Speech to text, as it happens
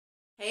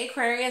Hey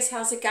Aquarius,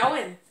 how's it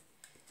going?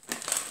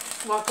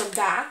 Welcome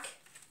back.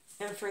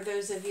 And for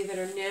those of you that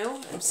are new,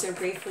 I'm so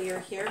grateful you're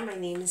here. My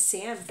name is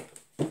Sam.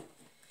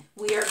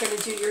 We are going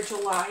to do your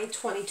July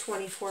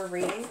 2024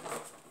 reading.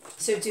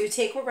 So do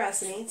take what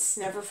resonates.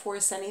 Never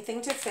force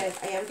anything to fit.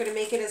 I am going to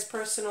make it as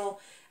personal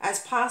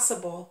as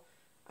possible.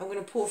 I'm going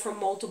to pull from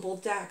multiple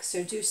decks.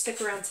 So do stick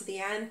around to the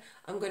end.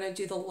 I'm going to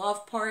do the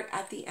love part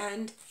at the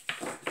end.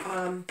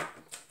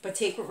 But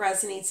take what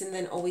resonates and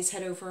then always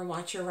head over and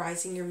watch your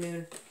rising, your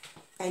moon,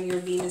 and your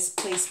Venus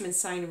placement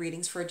sign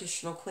readings for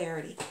additional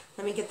clarity.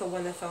 Let me get the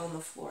one that fell on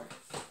the floor.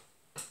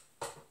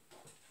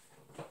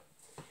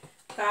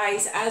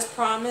 Guys, as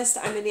promised,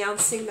 I'm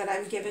announcing that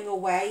I'm giving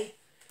away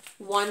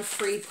one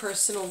free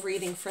personal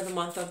reading for the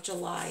month of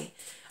July.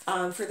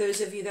 For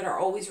those of you that are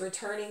always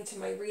returning to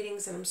my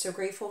readings, and I'm so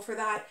grateful for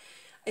that,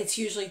 it's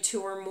usually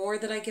 2 or more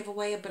that I give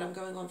away, but I'm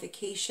going on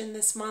vacation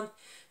this month,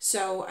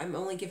 so I'm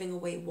only giving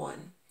away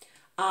one.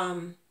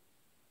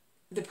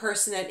 The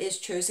person that is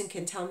chosen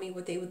can tell me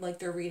what they would like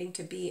their reading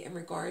to be in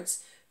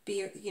regards,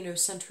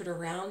 centered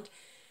around.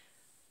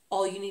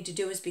 All you need to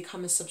do is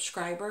become a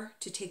subscriber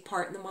to take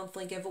part in the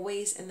monthly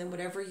giveaways, and then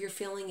whatever you're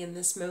feeling in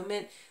this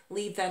moment,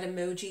 leave that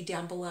emoji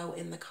down below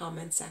in the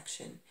comment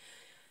section.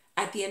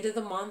 At the end of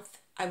the month,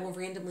 I will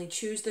randomly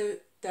choose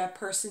that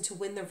person to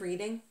win the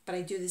reading, but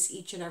I do this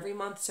each and every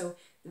month, so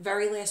the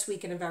very last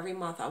weekend of every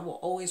month, I will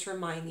always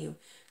remind you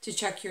to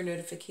check your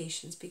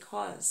notifications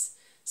because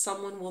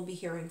someone will be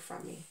hearing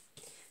from me.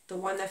 The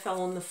one that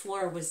fell on the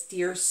floor was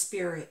Dear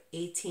Spirit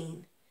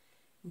 18.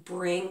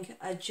 Bring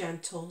a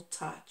gentle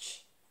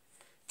touch.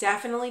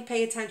 Definitely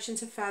pay attention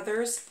to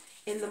feathers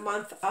in the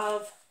month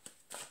of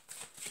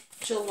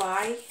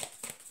July.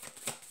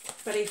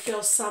 But I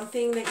feel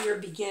something that you're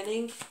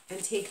beginning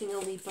and taking a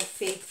leap of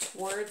faith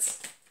towards.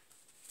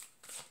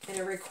 And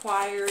it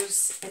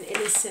requires an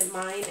innocent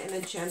mind and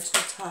a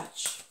gentle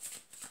touch.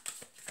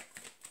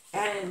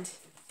 And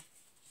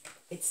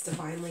it's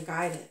divinely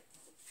guided.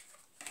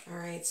 All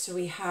right, so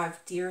we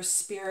have Deer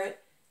Spirit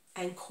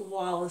and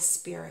Koala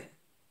Spirit.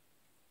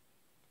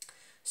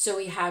 So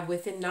we have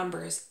within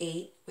numbers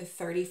 8 with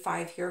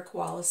 35 here,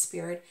 Koala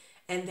Spirit,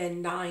 and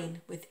then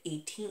 9 with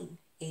 18.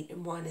 8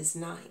 and 1 is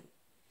 9.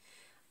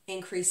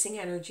 Increasing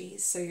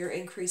energies, so you're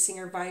increasing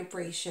your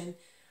vibration,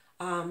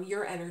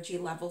 your energy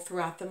level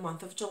throughout the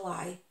month of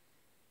July.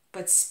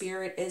 But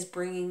Spirit is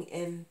bringing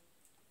in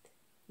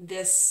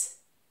this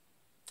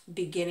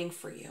beginning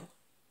for you.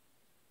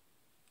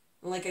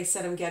 Like I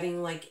said, I'm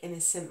getting like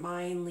innocent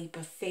mind, leap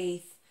of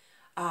faith,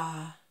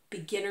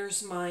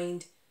 beginner's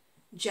mind,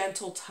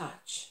 gentle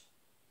touch.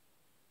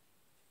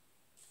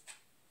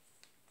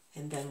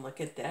 And then look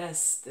at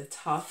this. The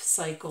tough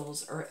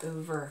cycles are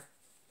over.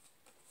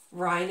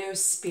 Rhino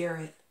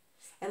Spirit.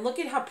 And look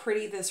at how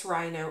pretty this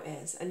rhino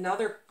is.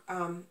 Another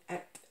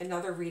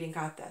reading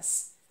got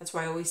this. That's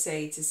why I always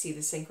say to see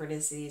the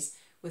synchronicities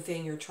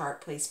within your chart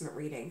placement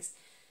readings.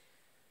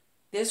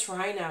 This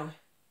rhino,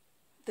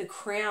 the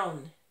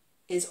crown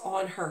is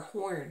on her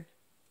horn.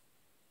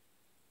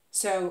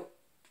 So,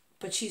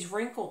 but she's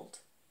wrinkled.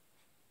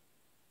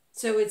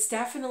 So it's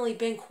definitely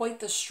been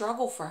quite the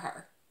struggle for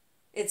her.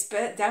 It's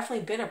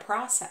definitely been a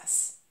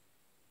process.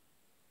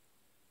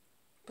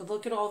 But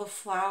look at all the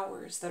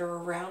flowers that are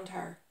around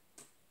her.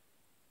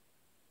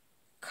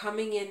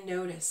 Coming in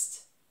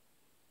noticed.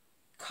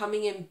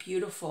 Coming in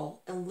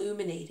beautiful,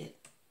 illuminated.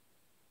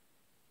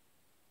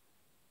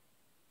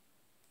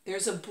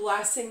 There's a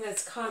blessing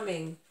that's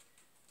coming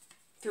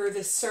through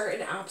the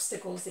certain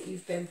obstacles that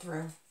you've been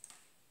through.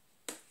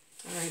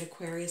 All right,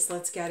 Aquarius,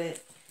 let's get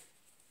it.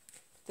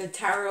 The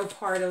tarot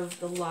part of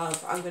the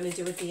love, I'm going to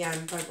do at the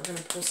end, but we're going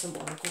to pull some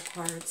oracle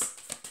cards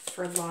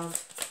for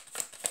love.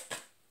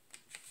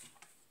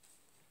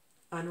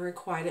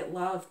 Unrequited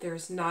love.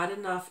 There's not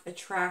enough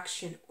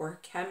attraction or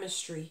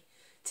chemistry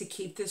to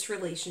keep this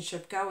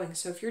relationship going.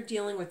 So if you're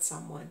dealing with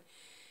someone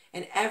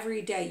and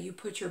every day you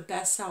put your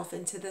best self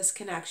into this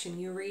connection,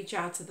 you reach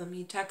out to them,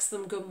 you text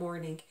them good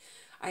morning,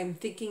 I'm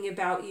thinking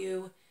about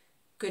you,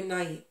 good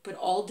night, but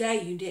all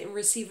day you didn't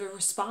receive a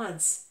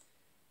response.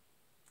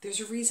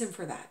 There's a reason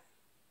for that.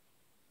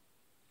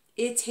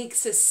 It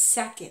takes a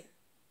second,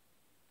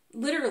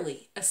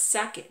 literally a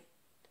second,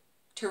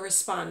 to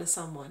respond to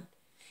someone.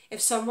 If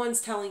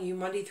someone's telling you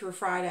Monday through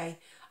Friday,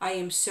 I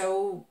am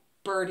so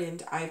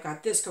burdened, I've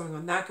got this going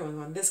on, that going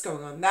on, this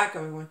going on, that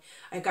going on,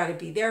 I've got to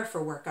be there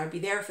for work, I'd be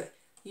there for...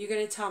 You're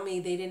going to tell me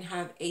they didn't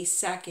have a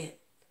second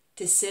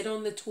to sit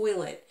on the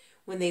toilet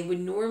when they would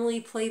normally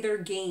play their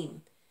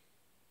game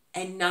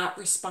and not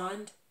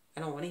respond? I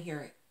don't want to hear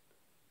it.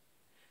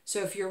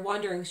 So if you're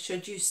wondering,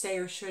 should you stay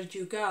or should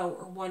you go,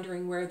 or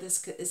wondering where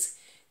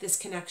this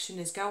connection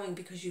is going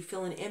because you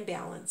feel an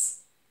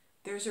imbalance,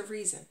 there's a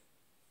reason.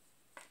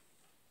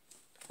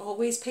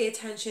 Always pay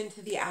attention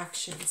to the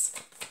actions.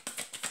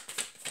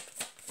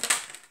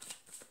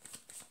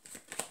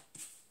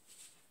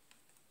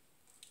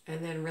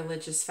 And then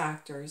religious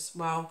factors.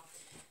 Well,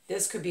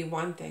 this could be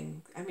one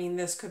thing. I mean,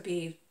 this could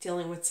be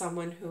dealing with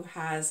someone who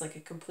has like a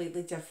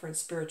completely different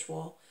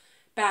spiritual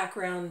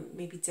background,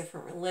 maybe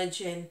different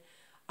religion.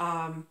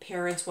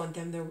 Parents want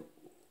them to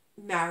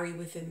marry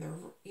within their,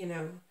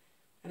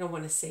 I don't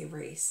want to say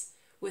race,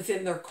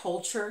 within their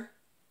culture,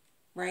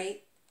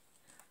 right?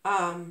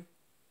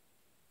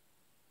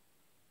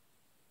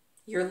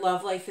 Your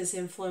love life is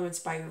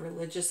influenced by your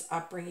religious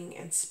upbringing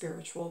and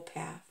spiritual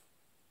path.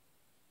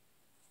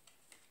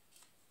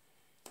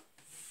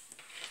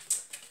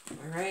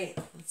 All right,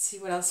 let's see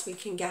what else we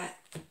can get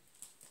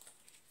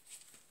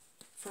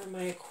for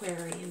my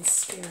Aquarian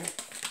spirit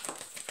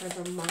for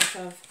the month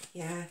of,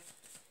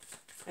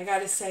 I got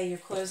to say, you're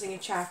closing a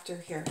chapter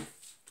here.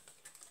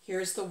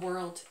 Here's the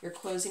world. You're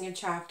closing a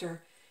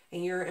chapter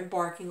and you're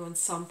embarking on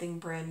something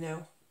brand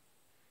new.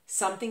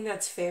 Something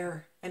that's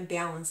fair and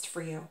balanced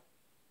for you.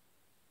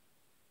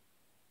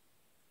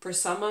 For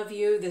some of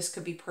you, this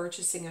could be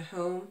purchasing a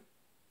home,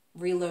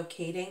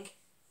 relocating,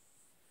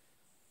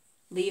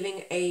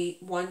 leaving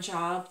one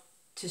job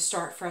to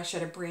start fresh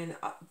at a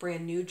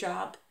brand new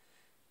job.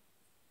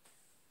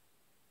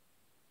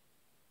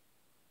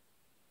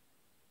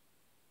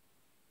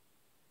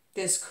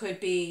 This could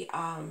be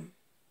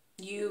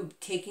you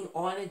taking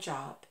on a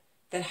job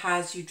that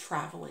has you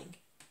traveling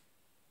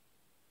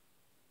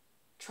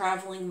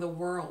the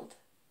world.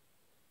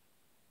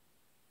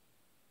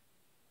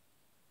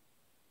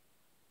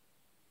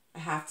 I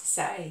have to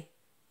say,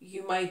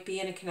 you might be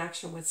in a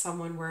connection with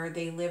someone where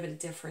they live in a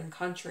different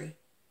country.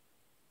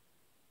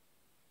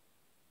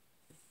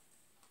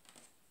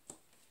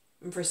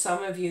 And for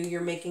some of you,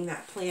 you're making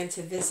that plan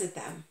to visit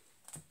them.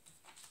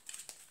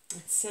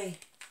 Let's see.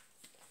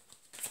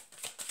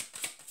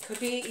 Could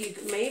be, you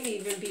maybe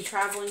even be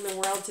traveling the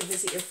world to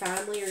visit your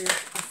family or a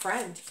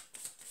friend.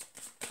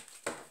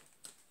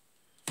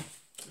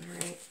 All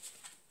right.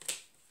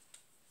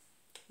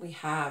 We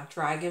have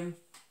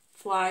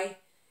Dragonfly.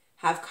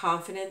 Have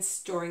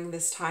confidence during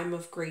this time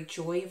of great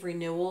joy,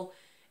 renewal,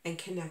 and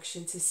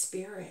connection to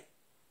Spirit.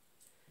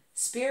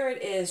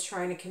 Spirit is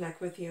trying to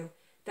connect with you.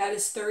 That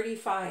is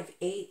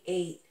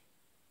 3588.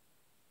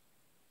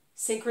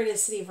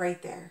 Synchronicity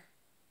right there.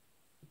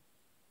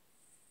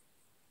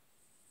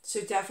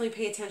 So definitely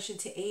pay attention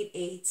to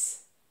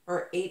 88s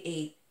or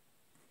 88.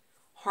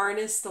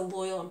 Harness the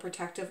loyal and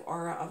protective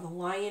aura of the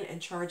lion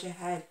and charge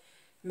ahead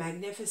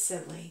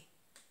magnificently.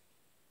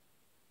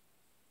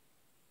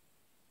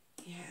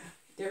 Yeah,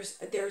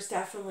 there's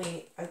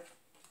definitely a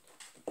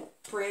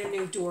brand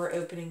new door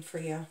opening for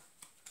you.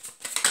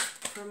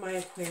 For my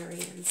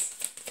Aquarians.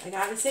 I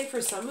gotta say,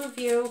 for some of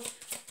you,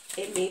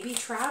 it may be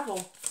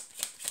travel.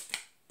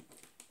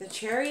 The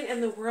Chariot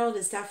and the World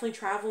is definitely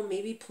travel,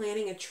 maybe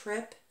planning a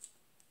trip.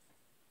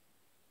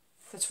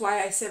 That's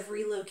why I said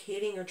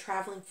relocating or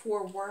traveling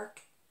for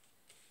work.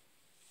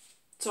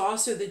 It's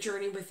also the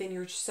journey within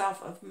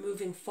yourself of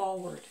moving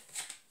forward.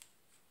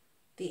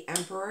 The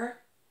Emperor.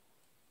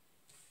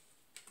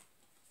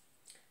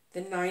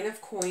 The Nine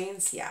of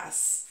Coins,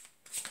 yes.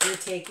 You're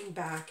taking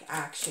back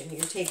action.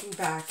 You're taking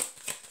back,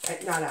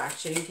 not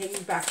action, you're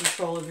taking back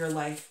control of your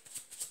life.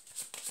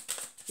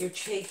 You're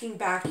taking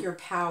back your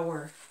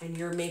power and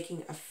you're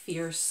making a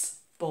fierce,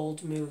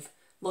 bold move.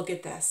 Look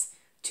at this.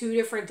 2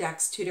 different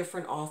decks, 2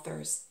 different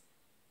authors.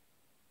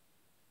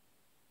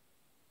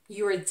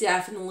 You are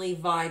definitely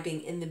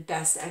vibing in the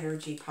best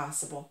energy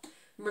possible.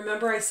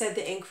 Remember I said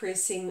the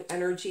increasing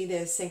energy,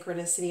 the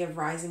synchronicity of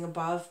rising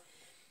above?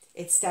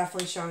 It's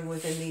definitely showing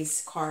within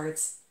these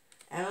cards.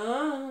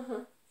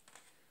 Oh,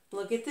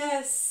 look at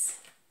this.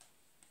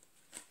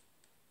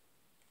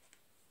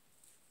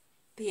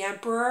 The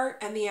Emperor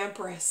and the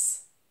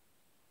Empress.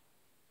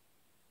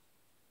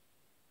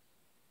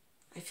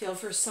 I feel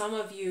for some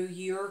of you,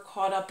 you're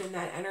caught up in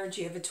that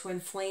energy of a twin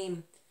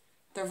flame,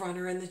 the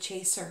runner and the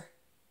chaser.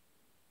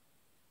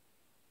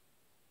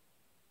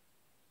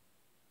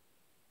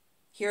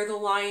 Here the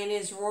lion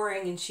is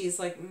roaring and she's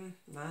like,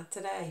 not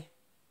today.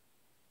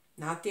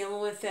 Not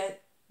dealing with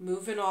it.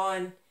 Moving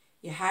on.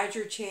 You had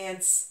your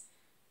chance.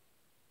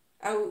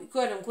 Oh,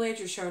 good. I'm glad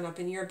you're showing up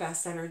in your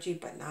best energy,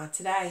 but not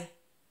today.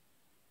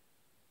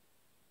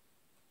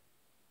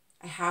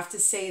 I have to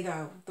say,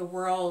 though, the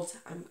world,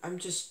 I'm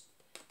just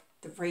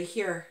right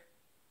here.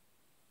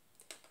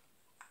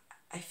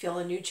 I feel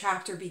a new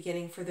chapter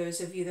beginning for those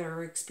of you that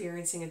are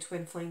experiencing a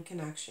twin flame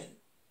connection.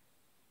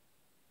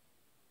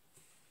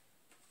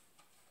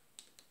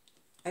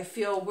 I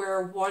feel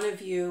where one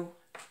of you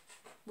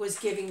was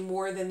giving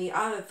more than the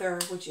other,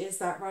 which is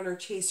that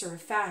runner-chaser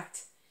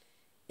effect,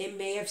 it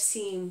may have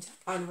seemed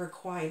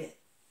unrequited.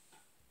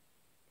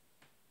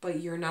 But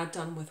you're not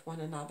done with one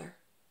another.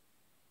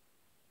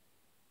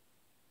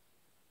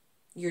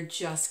 You're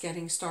just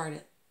getting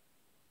started.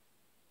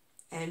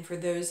 And for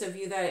those of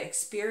you that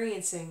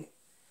experience a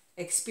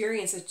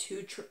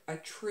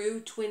true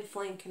twin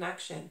flame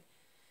connection,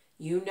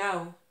 you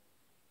know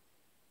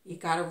you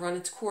got to run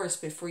its course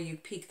before you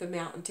peak the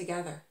mountain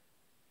together.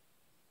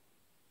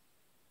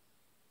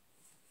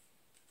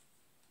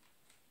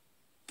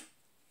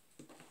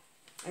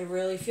 I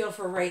really feel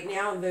for right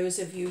now, those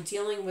of you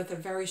dealing with a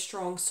very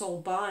strong soul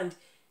bond,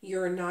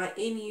 you're not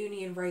in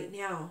union right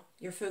now.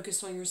 You're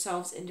focused on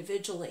yourselves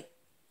individually.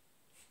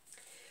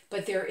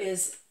 But there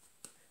is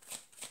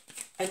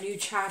a new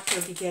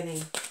chapter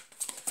beginning.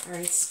 All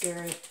right,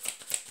 Spirit.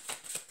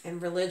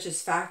 And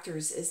religious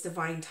factors is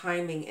divine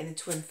timing and a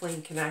twin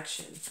flame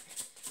connection.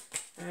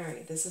 All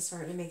right, this is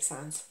starting to make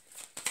sense.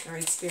 All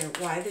right, Spirit,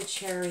 why the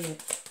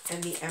Chariot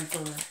and the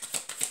Emperor?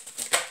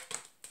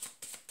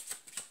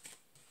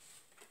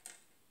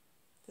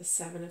 The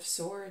Seven of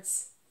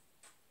Swords.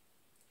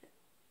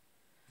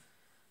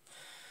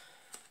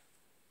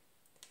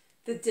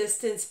 The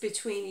distance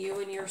between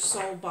you and your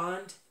soul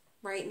bond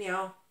right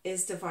now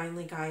is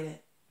divinely guided.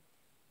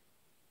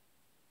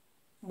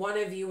 One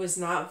of you is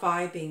not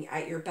vibing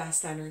at your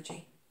best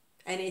energy,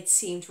 and it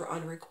seems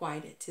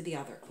unrequited to the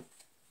other.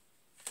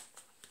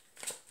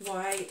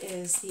 Why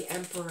is the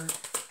Emperor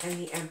and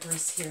the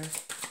Empress here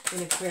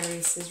in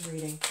Aquarius's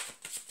reading?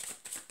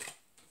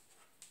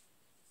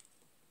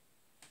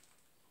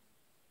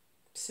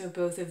 So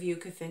both of you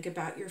could think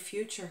about your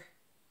future.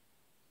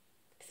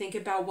 Think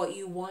about what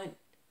you want,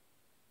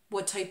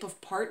 what type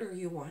of partner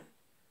you want,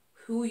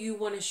 who you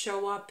want to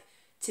show up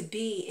to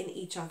be in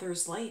each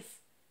other's life.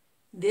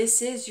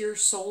 This is your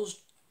soul's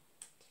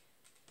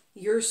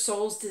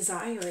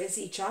desire is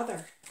each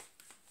other.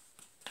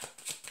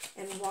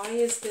 And why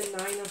is the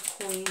Nine of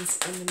Coins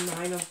and the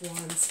Nine of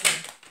Wands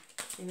here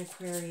in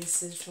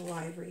Aquarius's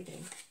July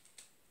reading?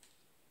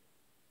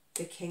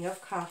 The King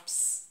of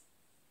Cups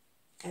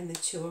and the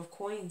Two of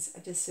Coins, a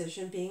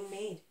decision being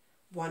made,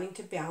 wanting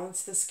to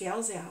balance the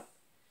scales out.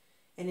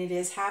 And it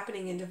is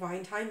happening in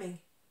divine timing.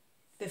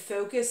 The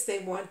focus, they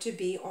want to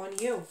be on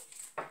you.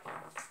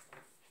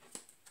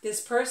 This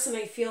person,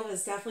 I feel,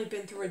 has definitely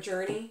been through a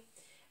journey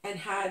and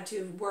had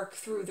to work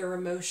through their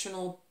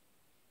emotional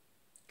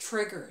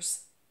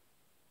triggers.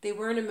 They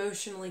weren't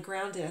emotionally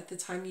grounded at the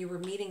time you were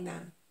meeting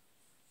them.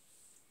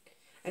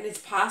 And it's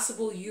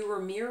possible you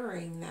were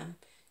mirroring them,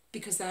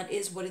 because that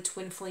is what a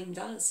twin flame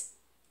does.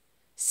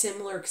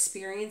 Similar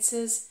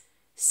experiences,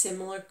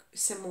 similar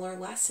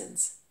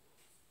lessons.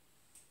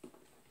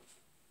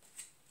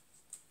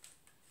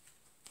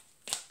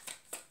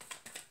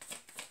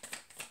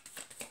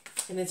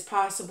 And it's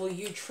possible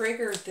you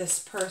triggered this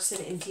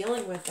person in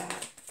dealing with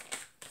that.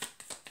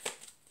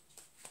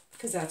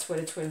 Because that's what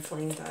a twin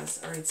flame does.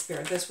 All right,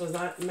 Spirit, this was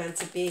not meant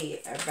to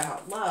be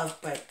about love,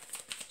 but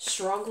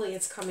strongly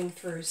it's coming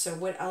through. So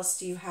what else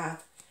do you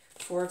have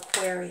for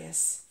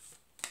Aquarius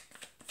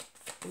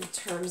in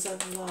terms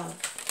of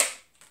love?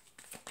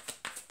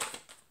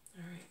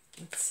 All right,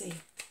 let's see.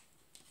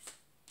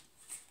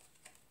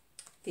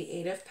 The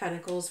Eight of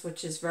Pentacles,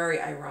 which is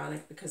very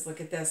ironic because look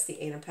at this.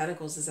 The Eight of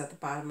Pentacles is at the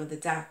bottom of the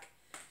deck.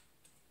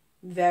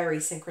 Very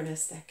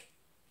synchronistic.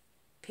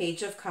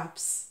 Page of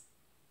Cups.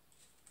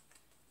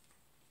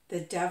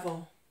 The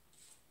Devil.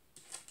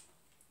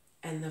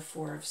 And the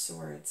Four of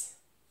Swords.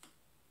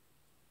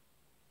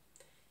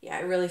 Yeah,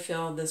 I really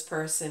feel this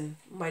person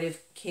might have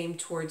came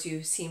towards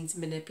you, seemed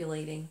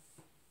manipulating,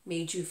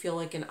 made you feel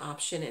like an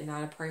option and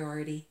not a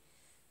priority,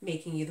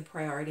 making you the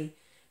priority.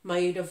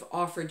 Might have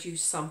offered you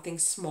something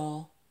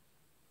small,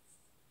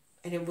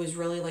 and it was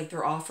really like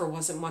their offer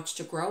wasn't much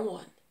to grow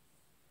on.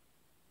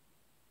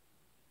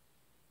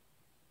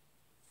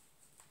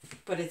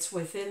 But it's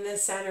within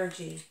this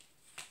energy,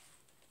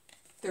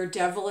 their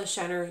devilish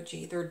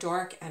energy, their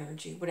dark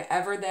energy,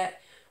 whatever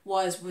that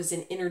was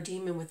an inner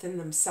demon within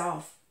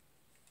themselves,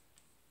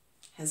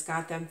 has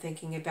got them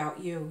thinking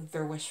about you,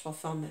 their wish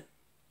fulfillment.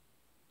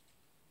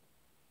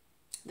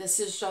 This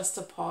is just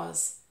a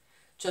pause,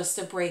 just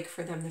a break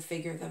for them to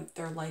figure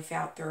their life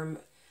out.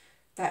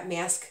 That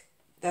mask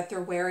that they're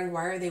wearing,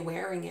 why are they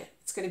wearing it?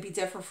 It's going to be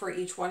different for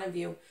each one of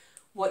you,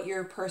 what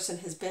your person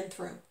has been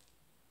through.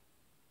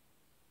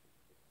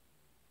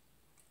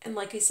 And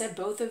like I said,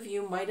 both of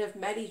you might have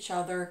met each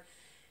other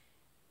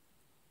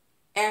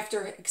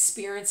after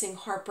experiencing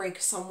heartbreak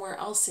somewhere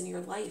else in your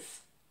life.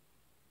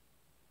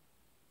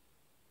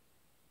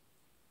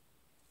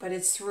 But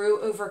it's through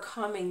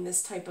overcoming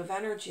this type of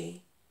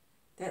energy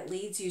that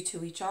leads you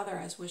to each other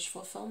as wish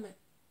fulfillment.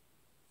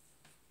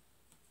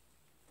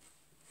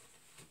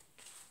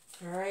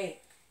 All right,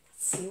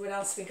 let's see what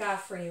else we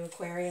got for you,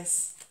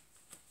 Aquarius.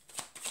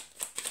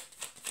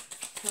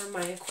 For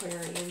my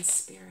Aquarian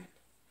spirit.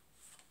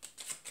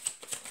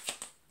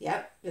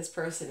 Yep, this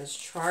person is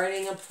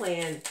charting a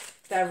plan.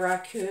 That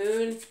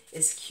raccoon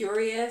is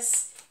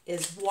curious,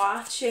 is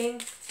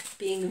watching,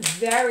 being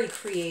very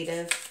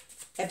creative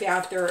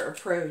about their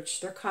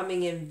approach. They're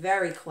coming in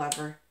very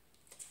clever.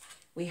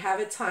 We have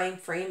a time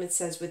frame. It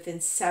says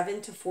within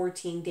 7 to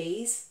 14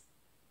 days.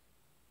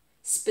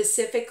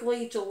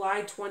 Specifically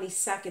July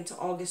 22nd to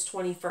August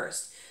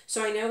 21st.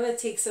 So I know that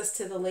takes us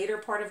to the later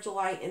part of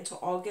July into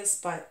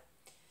August, but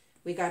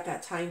we got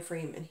that time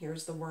frame, and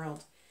here's the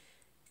world.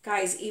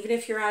 Guys, even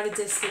if you're at a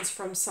distance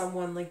from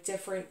someone, like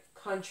different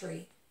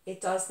country, it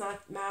does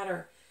not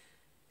matter.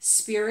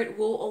 Spirit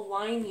will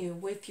align you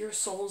with your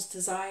soul's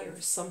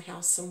desires somehow,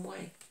 some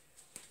way.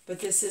 But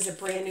this is a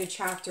brand new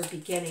chapter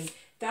beginning.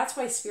 That's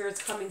why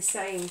Spirit's coming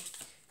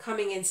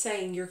in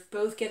saying you're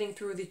both getting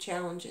through the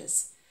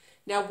challenges.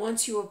 Now,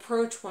 once you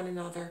approach one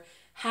another,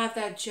 have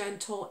that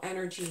gentle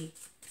energy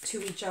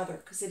to each other,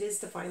 because it is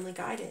divinely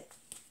guided.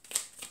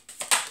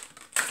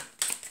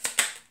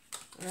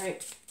 All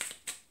right.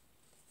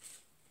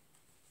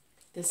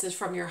 This is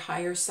from your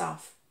higher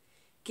self.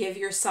 Give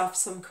yourself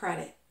some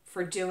credit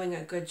for doing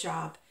a good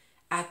job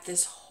at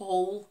this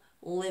whole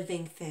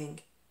living thing.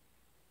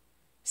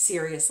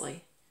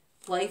 Seriously.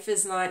 Life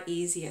is not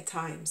easy at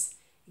times.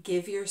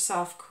 Give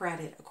yourself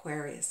credit,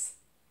 Aquarius,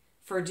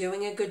 for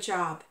doing a good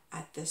job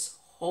at this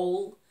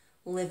whole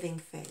living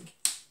thing.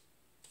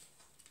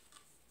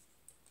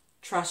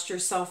 Trust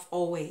yourself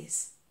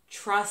always.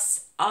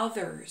 Trust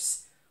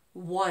others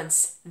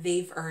once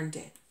they've earned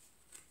it.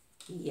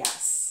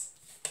 Yes.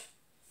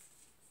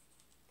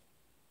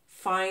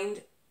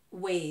 Find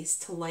ways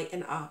to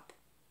lighten up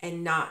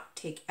and not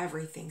take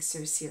everything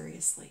so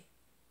seriously.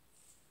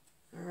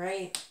 All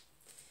right.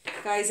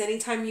 Guys,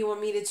 anytime you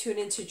want me to tune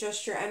into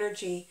Just Your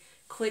Energy,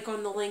 click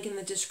on the link in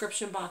the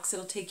description box.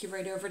 It'll take you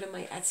right over to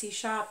my Etsy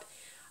shop.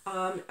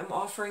 I'm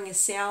offering a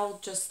sale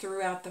just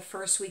throughout the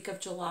first week of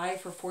July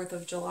for 4th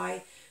of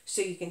July,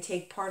 so you can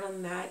take part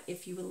on that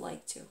if you would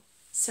like to.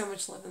 So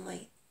much love and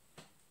light.